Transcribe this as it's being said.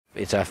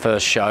It's our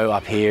first show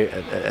up here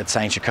at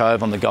St.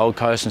 Cove on the Gold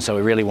Coast, and so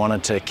we really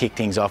wanted to kick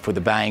things off with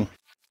a bang.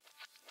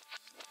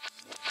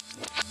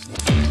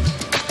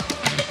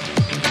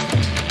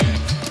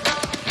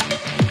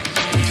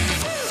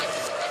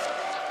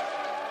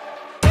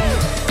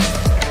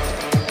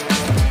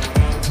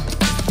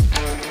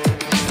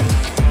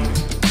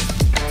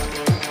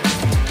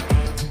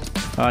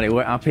 Alrighty,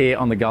 we're up here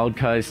on the Gold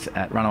Coast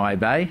at Runaway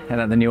Bay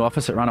and at the new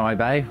office at Runaway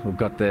Bay. We've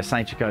got the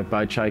St. Cove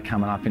Boat Show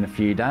coming up in a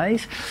few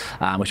days,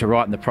 which we're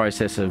right in the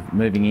process of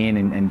moving in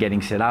and getting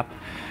set up.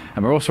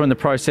 And we're also in the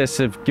process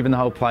of giving the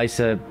whole place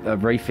a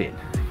refit.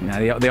 You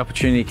know, the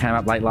opportunity came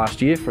up late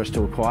last year for us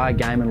to acquire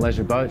Game and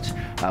Leisure Boats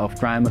off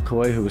Graham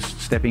McCoy, who was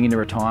stepping into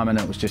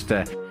retirement. It was just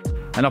an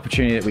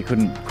opportunity that we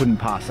couldn't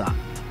pass up.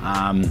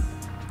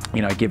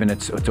 You know, given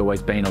it's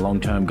always been a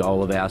long-term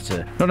goal of ours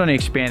to not only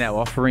expand our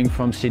offering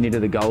from Sydney to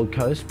the Gold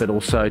Coast, but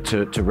also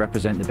to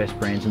represent the best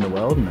brands in the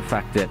world. And the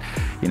fact that,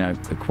 you know,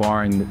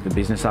 acquiring the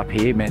business up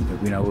here meant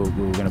that, you know,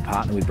 we were going to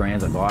partner with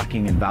brands like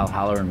Viking and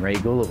Valhalla and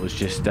Regal. It was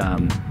just,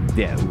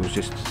 yeah, it was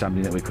just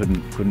something that we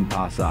couldn't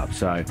pass up.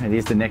 So it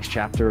is the next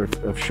chapter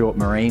of Short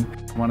Marine.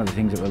 One of the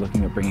things that we're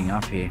looking at bringing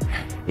up here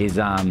is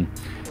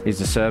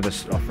the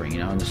service offering, you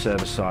know, on the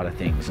service side of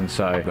things. And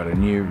so we've got a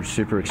new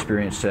super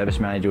experienced service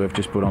manager we've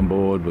just put on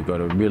board. We've got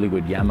a really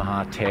good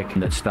Yamaha tech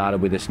that started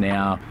with us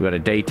now. We've got a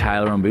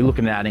detailer, and we're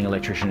looking at adding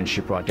electrician and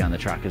shipwright down the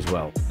track as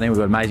well. Then we've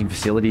got amazing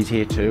facilities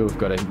here too. We've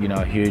got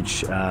a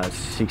huge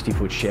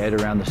 60-foot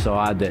shed around the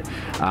side that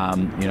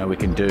you know, we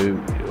can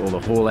do all the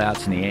haul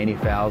outs and the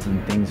anti-fouls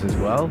and things as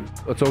well.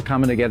 It's all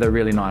coming together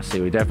really nicely.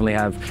 We definitely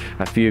have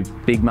a few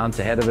big months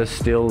ahead of us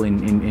still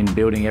in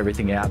building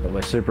everything out, but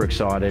we're super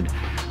excited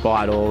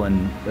by it all,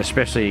 and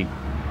especially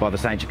by the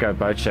St. Cove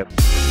Boat Show.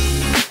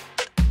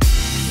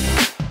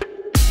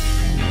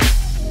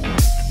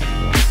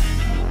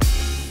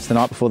 It's the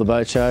night before the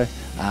boat show.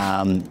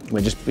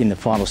 We're just in the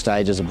final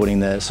stages of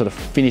putting the sort of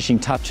finishing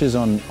touches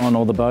on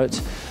all the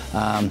boats.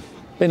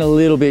 Been a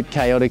little bit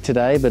chaotic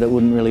today, but it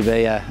wouldn't really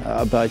be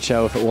a boat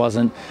show if it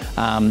wasn't.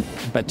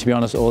 But to be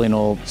honest, all in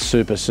all,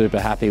 super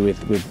happy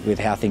with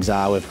how things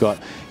are. We've got,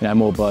 you know,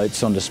 more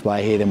boats on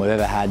display here than we've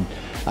ever had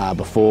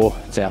before.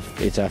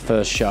 It's our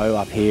first show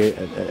up here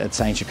at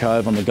St.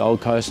 Cove on the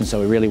Gold Coast, and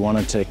so we really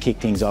wanted to kick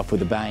things off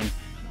with a bang.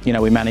 You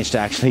know, we managed to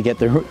actually get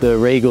the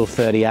Regal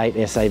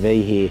 38 SAV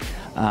here,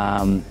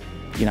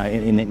 you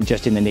know,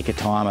 just in the nick of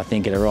time. I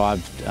think it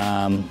arrived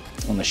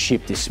on the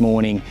ship this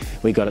morning.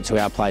 We got it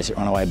to our place at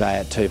Runaway Bay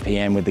at 2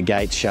 p.m. with the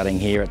gates shutting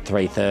here at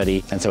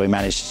 3:30, and so we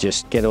managed to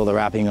just get all the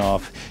wrapping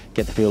off,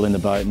 get the fuel in the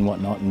boat and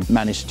whatnot, and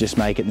managed to just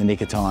make it in the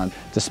nick of time.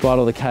 Despite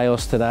all the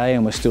chaos today,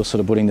 and we're still sort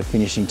of putting the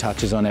finishing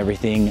touches on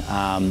everything,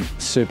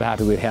 super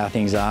happy with how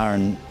things are,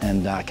 and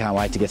can't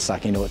wait to get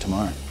stuck into it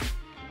tomorrow.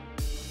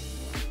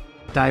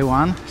 Day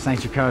one,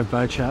 St. Cove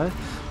Boat Show.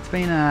 It's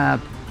been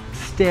a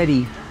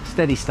steady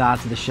start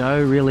to the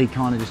show, really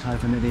kind of just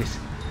hoping that this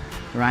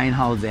rain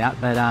holds out,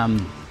 but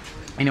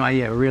anyway,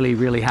 yeah, we're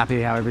really happy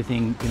how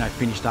everything, you know,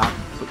 finished up,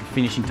 put the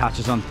finishing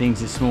touches on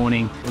things this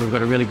morning. We've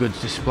got a really good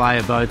display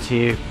of boats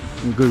here,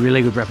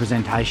 really good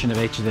representation of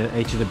each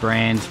of the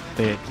brands,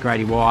 be it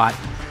Grady White,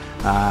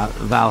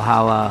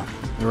 Valhalla,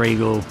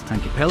 Regal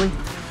and Capelli.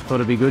 Thought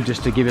it'd be good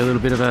just to give you a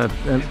little bit of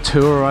a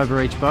tour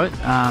over each boat.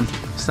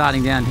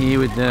 Starting down here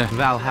with the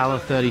Valhalla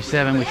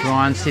 37, which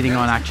Ryan's sitting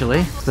on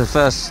actually. The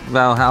first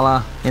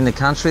Valhalla in the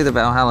country, the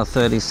Valhalla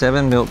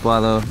 37, built by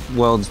the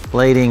world's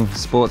leading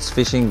sports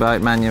fishing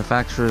boat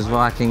manufacturers,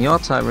 Viking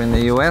Yachts, over in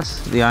the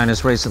US. The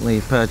owners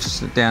recently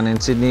purchased it down in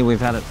Sydney. We've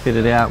had it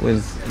fitted out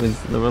with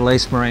the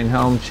Release Marine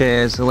helm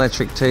chairs,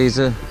 electric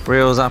teaser,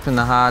 reels up in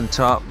the hard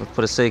top. We've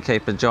put a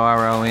Seakeeper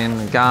gyro in,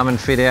 a Garmin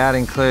fit out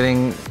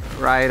including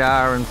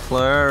radar and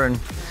FLIR, and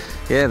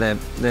yeah,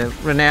 they're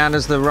renowned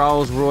as the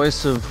Rolls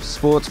Royce of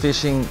sports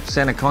fishing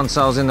centre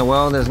consoles in the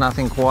world. There's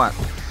nothing quite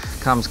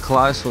comes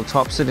close or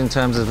tops it in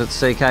terms of its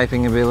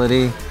seacaping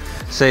ability,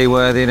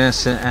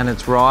 seaworthiness and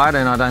its ride,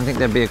 and I don't think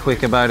there'd be a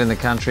quicker boat in the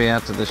country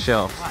out to the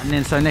shelf. And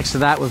then so next to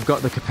that we've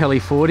got the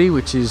Capelli 40,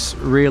 which is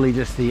really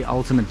just the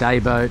ultimate day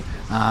boat.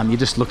 You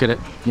just look at it,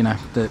 you know,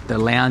 the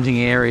lounging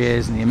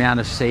areas and the amount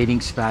of seating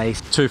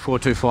space. 2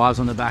 425s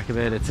on the back of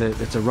it.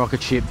 It's a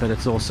rocket ship, but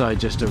it's also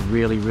just a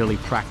really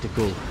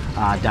practical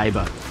day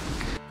boat.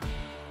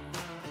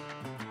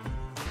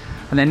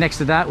 And then next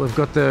to that we've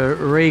got the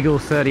Regal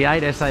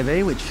 38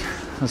 SAV, which,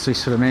 as we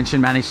sort of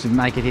mentioned, managed to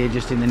make it here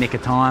just in the nick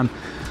of time.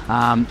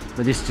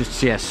 But this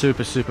just, yeah,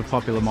 super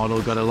popular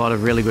model. Got a lot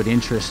of really good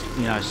interest,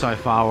 you know, so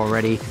far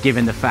already,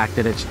 given the fact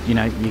that it's, you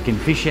know, you can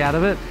fish out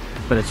of it,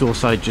 but it's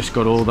also just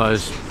got all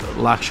those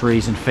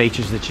luxuries and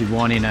features that you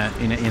want in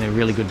a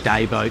really good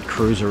day boat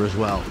cruiser as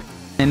well.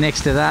 And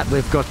next to that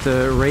we've got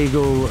the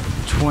Regal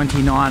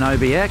 29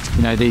 OBX.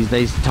 You know,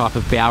 these type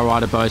of bow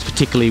rider boats,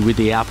 particularly with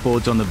the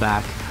outboards on the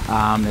back.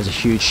 There's a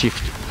huge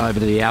shift over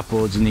to the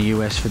outboards in the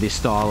US for this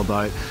style of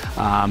boat,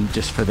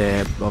 just for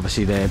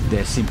obviously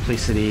their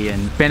simplicity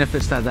and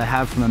benefits that they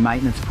have from a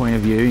maintenance point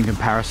of view in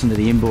comparison to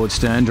the inboard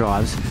stern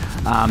drives.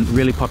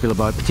 Really popular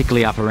boat,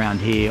 particularly up around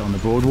here on the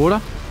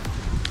Broadwater.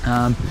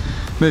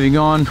 Moving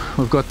on,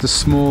 we've got the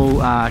small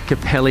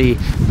Capelli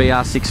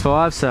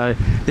BR65. So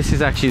this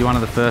is actually one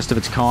of the first of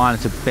its kind.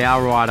 It's a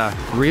bow rider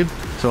rib.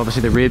 So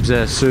obviously the ribs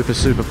are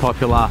super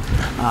popular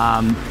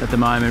at the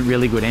moment.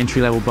 Really good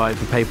entry level boat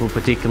for people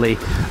particularly.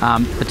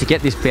 But to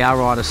get this bow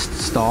rider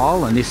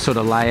style and this sort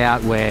of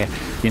layout where,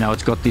 you know,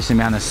 it's got this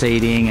amount of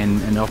seating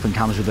and often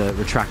comes with a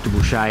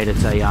retractable shade,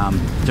 it's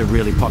a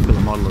really popular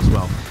model as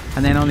well.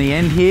 And then on the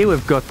end here,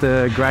 we've got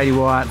the Grady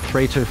White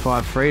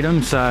 325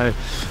 Freedom. So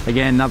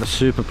again, another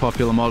super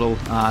popular model.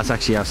 It's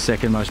actually our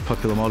second most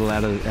popular model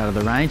out of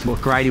the range.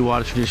 What Grady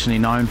White is traditionally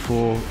known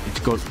for,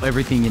 it's got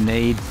everything you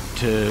need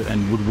to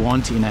and would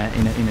want in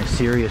a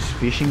serious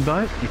fishing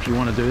boat if you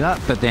want to do that.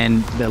 But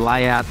then the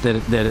layout,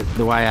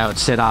 the way how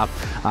it's set up,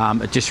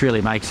 it just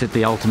really makes it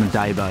the ultimate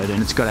day boat.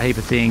 And it's got a heap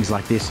of things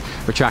like this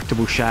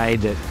retractable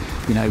shade that,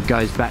 you know,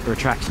 goes back,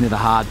 retracts into the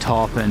hard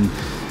top, and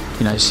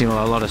you know, similar,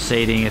 a lot of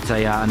seating. It's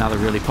another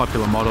really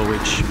popular model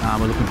which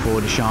we're looking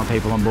forward to showing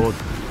people on board.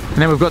 And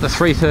then we've got the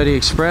 330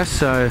 Express.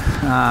 So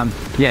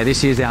yeah,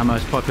 this is our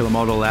most popular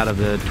model out of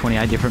the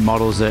 28 different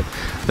models that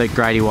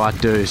Grady White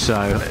do. So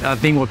I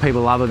think what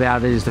people love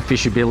about it is the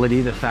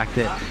fishability, the fact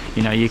that,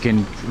 you know, you can,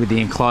 with the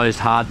enclosed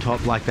hard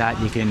top like that,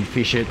 you can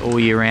fish it all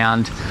year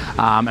round.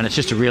 And it's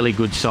just a really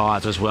good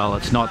size as well.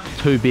 It's not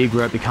too big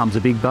where it becomes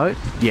a big boat.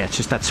 Yeah, it's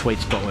just that sweet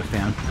spot we've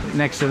found.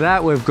 Next to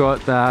that, we've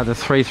got the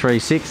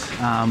 336,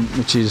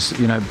 which is,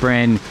 you know,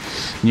 brand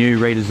new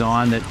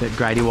redesign that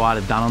Grady White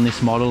have done on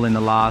this model in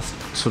the last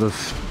sort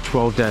of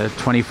 12 to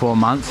 24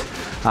 months.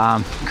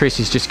 Chris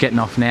is just getting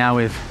off now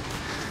with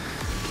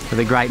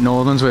the Great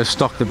Northerns. We've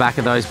stocked the back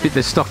of those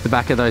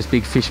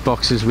big fish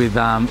boxes with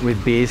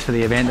beers for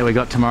the event that we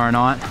got tomorrow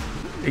night.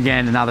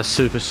 Again, another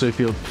super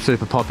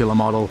popular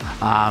model.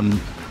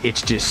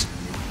 It's just,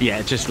 yeah,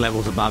 it just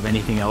levels above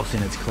anything else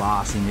in its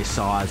class in this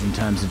size in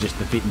terms of just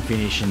the fit and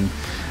finish and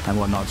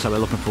whatnot. So we're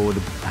looking forward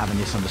to having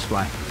this on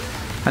display.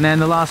 And then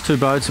the last two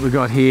boats that we've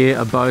got here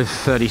are both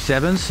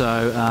 37s.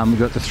 So we've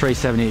got the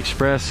 370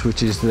 Express,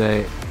 which is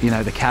the, you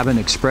know, the cabin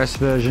express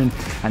version,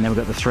 and then we've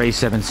got the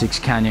 376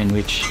 Canyon,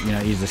 which, you know,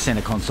 is the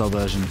center console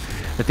version.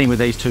 The thing with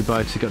these two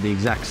boats, they've got the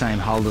exact same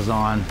hull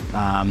design,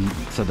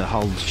 so the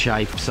hull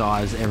shape,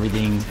 size,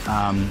 everything,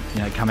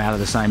 you know, come out of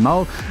the same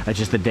mold. It's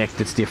just the deck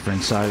that's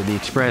different. So the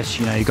Express,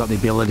 you know, you've got the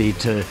ability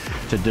to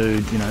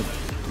do, you know,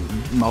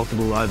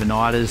 multiple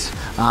overnighters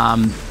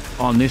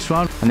on this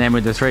one. And then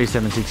with the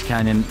 376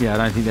 Canyon, yeah, I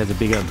don't think there's a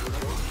bigger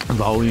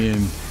volume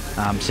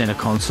center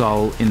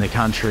console in the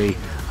country.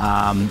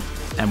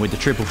 And with the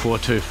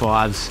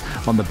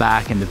 44425s on the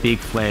back and the big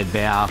flared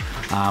bow,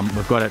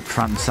 we've got it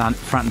front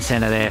and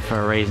center there for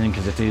a reason,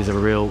 because it is a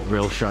real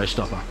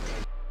showstopper.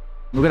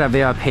 We've got our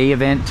VIP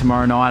event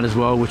tomorrow night as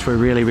well, which we're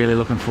really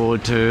looking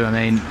forward to. I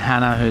mean,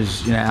 Hannah,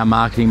 who's, you know, our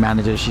marketing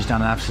manager, she's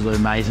done an absolute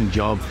amazing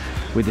job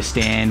with the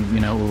stand. You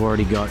know, we've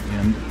already got, you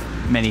know,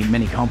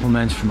 many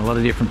compliments from a lot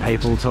of different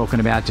people talking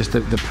about just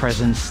the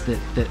presence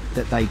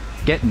that they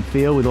get and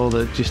feel with all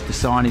the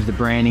signage, the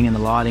branding and the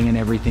lighting and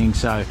everything.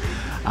 So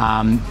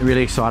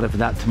really excited for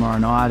that tomorrow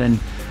night, and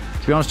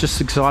to be honest, just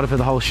excited for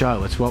the whole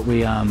show. It's what we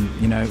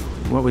you know,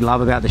 what we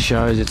love about the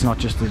shows. It's not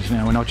just, you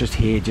know, we're not just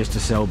here just to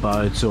sell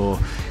boats or,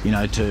 you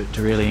know, to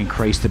really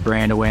increase the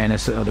brand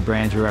awareness of the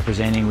brands we're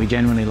representing. We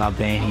genuinely love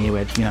being here.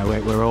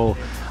 We're all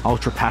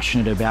ultra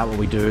passionate about what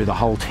we do. The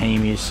whole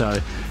team is. So,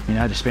 you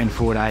know, to spend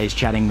 4 days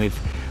chatting with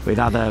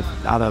other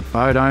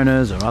boat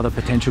owners or other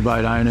potential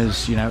boat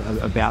owners, you know,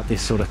 about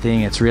this sort of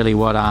thing, it's really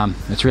what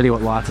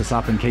lights us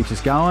up and keeps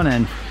us going.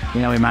 And, you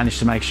know, we managed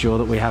to make sure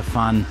that we have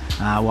fun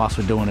whilst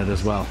we're doing it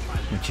as well,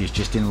 which is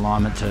just in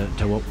alignment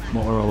to what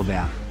we're all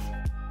about.